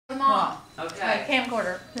Okay.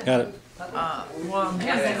 Camcorder. Got it. Well, I'm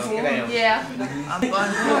thankful. Yeah. I'm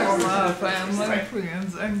thankful for my family,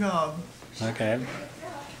 friends, and God. Okay.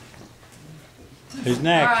 Who's All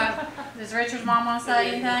next? right. Does Richard's mom want to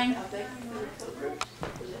say anything?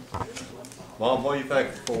 Mom, what are you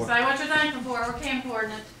thankful for? Say what you're thankful for. We're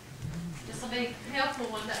camcording it. This will be helpful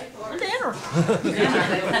one day for us. Dinner.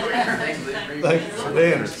 Thankful for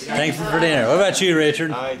dinner. Thankful for dinner. What about you,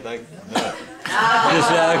 Richard? I ain't thankful for nothing. Just,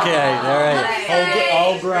 okay, all right.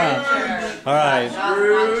 All grown. All right.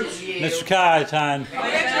 Mr. Kai, time. I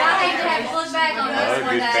think you have to look back on this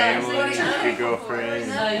one Good day. family, good girlfriend.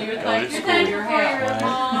 You're thankful for your help,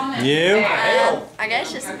 Mom. and- You? I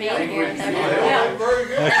guess just being here. Okay.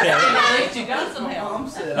 You got some help. All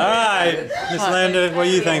right. Miss Linda, what are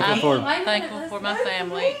you thankful for? I'm thankful for my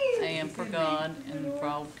family and for God and for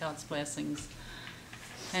all God's blessings.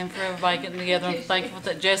 And for everybody getting together. I'm thankful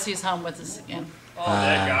that Jesse's home with us again.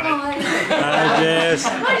 Hi, Jess.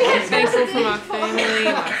 I'm thankful for my family,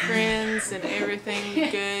 my friends, and everything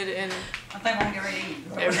good and I think I'm getting ready to eat.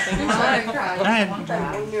 everything in my life. All right.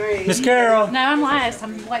 Miss Carol. No, I'm last.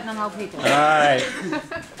 I'm waiting on all people. All right.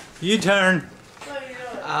 You turn.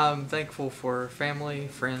 I'm thankful for family,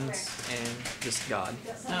 friends, and just God.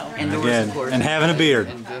 And Doris, Again. of course. And having a beard.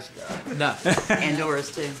 And just God. No. And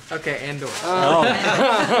Doris, too. Okay, and Doris. Oh.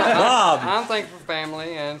 Bob. I'm thankful for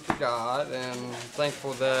family and for God, and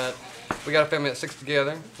thankful that we got a family that sticks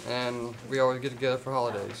together, and we always get together for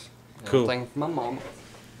holidays. And Cool. I'm thankful for my mom.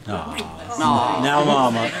 Aw. Now,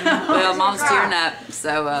 Mama. Well, Mom's tearing up,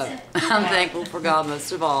 so I'm thankful for God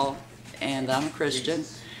most of all. And I'm a Christian.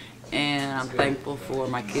 And I'm thankful for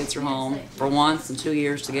my kids are home for once in 2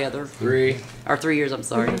 years together. 3. Or 3 years, I'm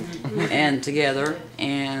sorry. And together.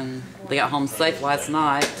 And they got home safe last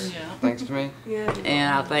night. Thanks to me.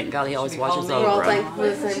 And I thank God he always watches We're all over them. thankful for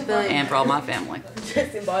the same thing. And for all my family.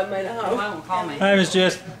 Jesse and Bob made it home. Won't call me. I was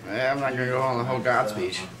just. I'm not gonna go on the whole God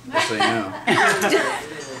speech, just so you know.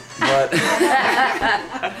 But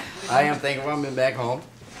I am thankful I've been back home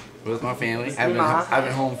with my family. I've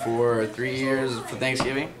been home for 3 years for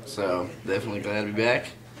Thanksgiving, so definitely glad to be back.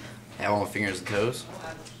 Have all my fingers and toes.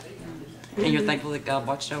 And you're thankful that God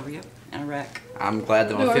watched over you in Iraq. I'm glad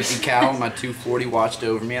that my 50 cal and my 240 watched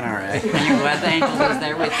over me in Iraq. And you're glad the angel was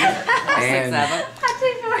there with you. And,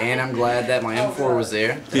 6'7". and I'm glad that my M4 was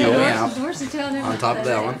there to help me out on top of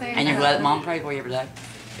that one. And you're glad that Mom prayed for you every day.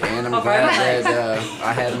 And I'm glad that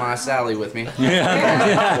I had my Sally with me.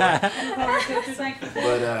 Yeah.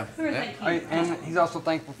 But And he's also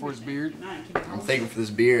thankful for his beard. I'm thankful for this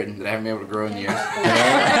beard that I haven't been able to grow in years.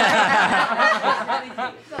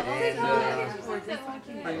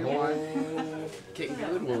 Kicking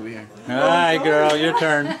good over here. All right, girl, your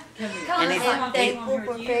turn. I'm thankful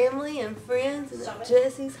for family and friends and that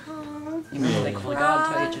Jesse's home. Thankful to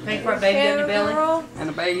God to each Thank for a baby on your belly. Girl, And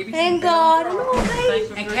a baby. and God. And little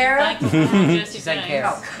baby. And Carol. She said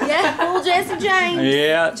Carol. Yeah, little Jesse James.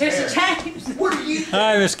 Yeah. Jesse James.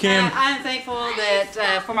 Hi, Miss Kim. I'm thankful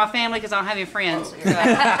that for my family because I don't have any friends.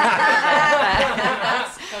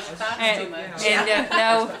 And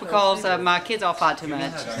no, because my kids all fight too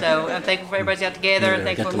much. So I'm thankful for everybody's out together. Yeah,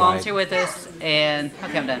 Thankful get for the Mom's light. here with us. And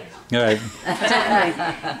okay, I'm done. All right. I'm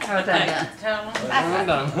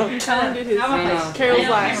done. Carol's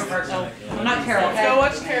last. I'm not Carol. Go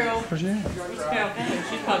watch Carol.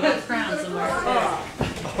 She's probably got a crown somewhere.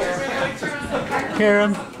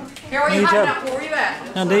 Karen, Carol, you you tell- hiding out? Where you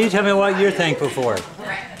at? now do you tell me what you're thankful for?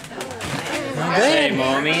 Hey,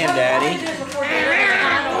 mommy and daddy.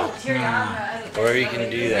 Or you can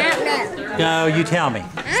do that. No, you tell me.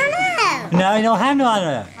 No, you don't have no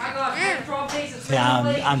idea. See,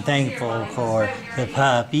 I'm thankful for the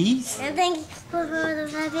puppies. I'm thankful for the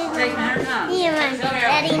puppies. Yeah, my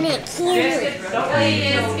daddy Nick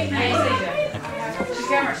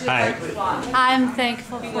Hi. I'm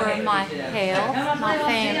thankful for my health, my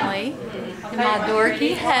family, and my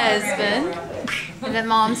dorky husband. And that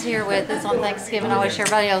Mom's here with us on Thanksgiving. I wish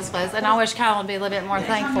everybody else was. And I wish Kyle would be a little bit more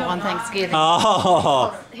thankful on Thanksgiving.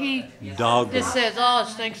 Oh, He dog. just says, oh,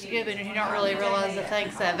 it's Thanksgiving, and you don't really realize the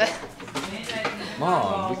thanks of it.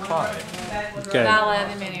 Mom, be quiet. Okay. I love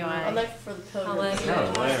him anyway. I'm thankful for the I love him.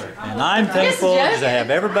 And I'm thankful because I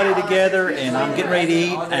have everybody together and I'm getting ready to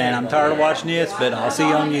eat and I'm tired of watching this, but I'll see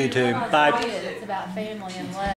you on YouTube. Bye. It's about family and love.